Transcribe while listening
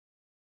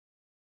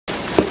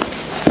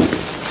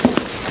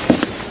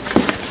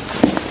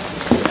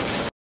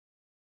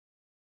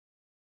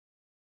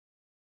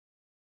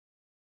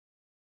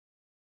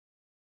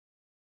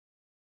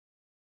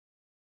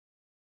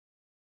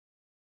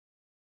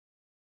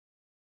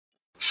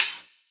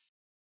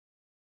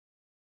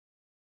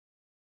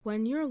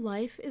When your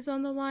life is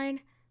on the line,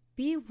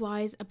 be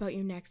wise about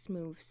your next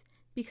moves,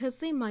 because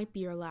they might be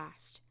your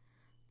last.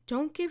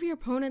 Don't give your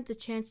opponent the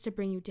chance to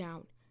bring you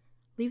down.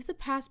 Leave the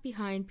past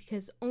behind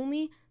because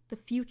only the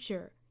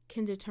future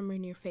can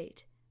determine your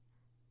fate.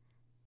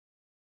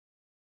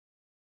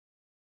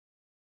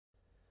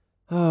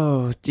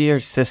 Oh, dear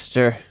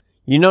sister.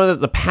 You know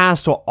that the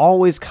past will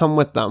always come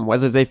with them,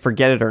 whether they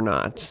forget it or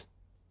not.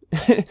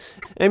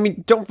 I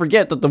mean, don't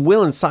forget that the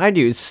will inside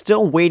you is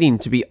still waiting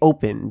to be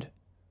opened.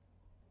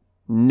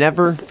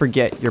 Never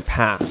forget your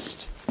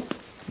past.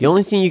 The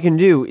only thing you can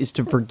do is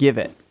to forgive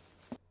it.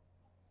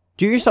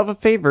 Do yourself a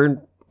favor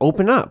and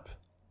open up.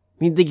 I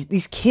mean,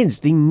 these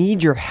kids, they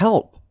need your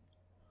help.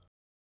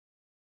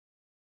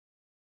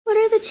 What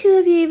are the two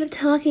of you even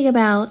talking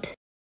about?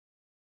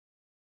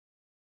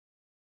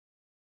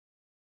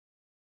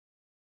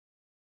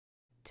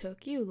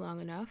 Took you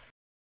long enough.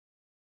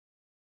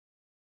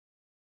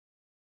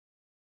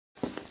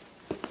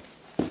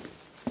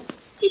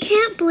 You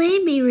can't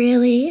blame me,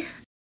 really.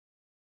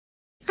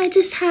 I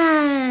just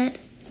had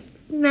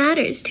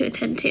matters to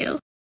attend to.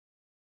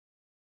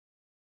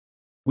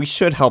 We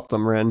should help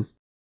them, Ren.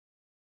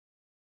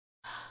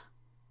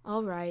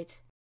 All right.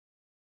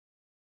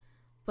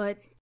 But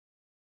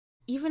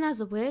even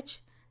as a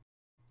witch,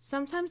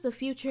 sometimes the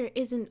future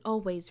isn't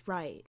always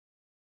right.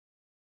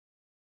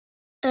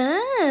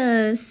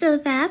 Oh, so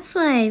that's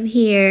why I'm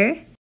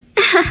here.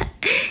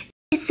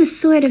 It's the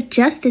sort of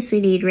justice we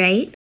need,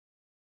 right?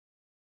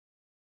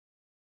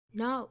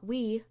 Not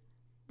we,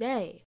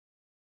 they.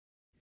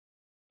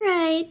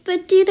 Right,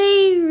 but do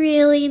they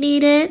really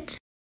need it?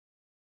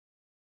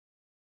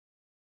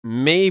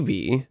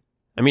 Maybe.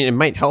 I mean, it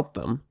might help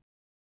them.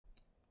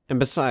 And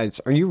besides,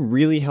 are you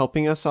really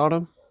helping us,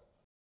 Autumn?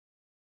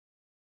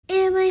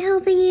 Am I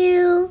helping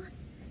you?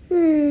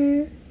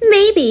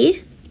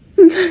 Maybe.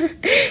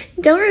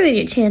 Don't ruin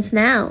your chance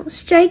now.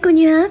 Strike when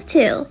you have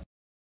to.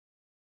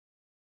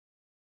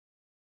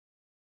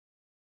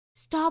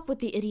 Stop with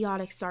the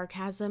idiotic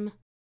sarcasm.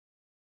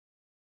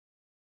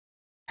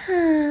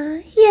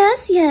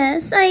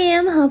 Yes, I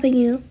am helping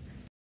you.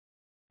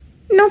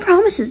 No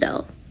promises,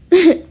 though.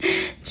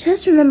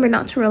 Just remember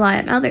not to rely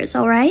on others,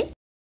 alright?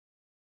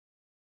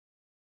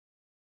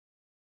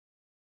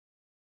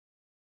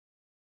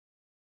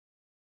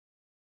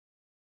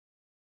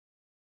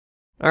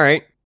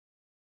 Alright.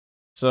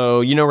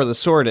 So, you know where the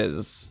sword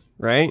is,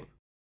 right?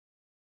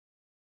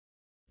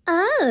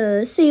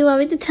 Oh, so you want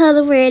me to tell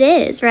them where it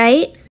is,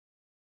 right?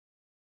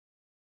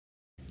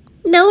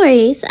 No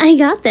worries, I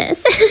got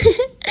this.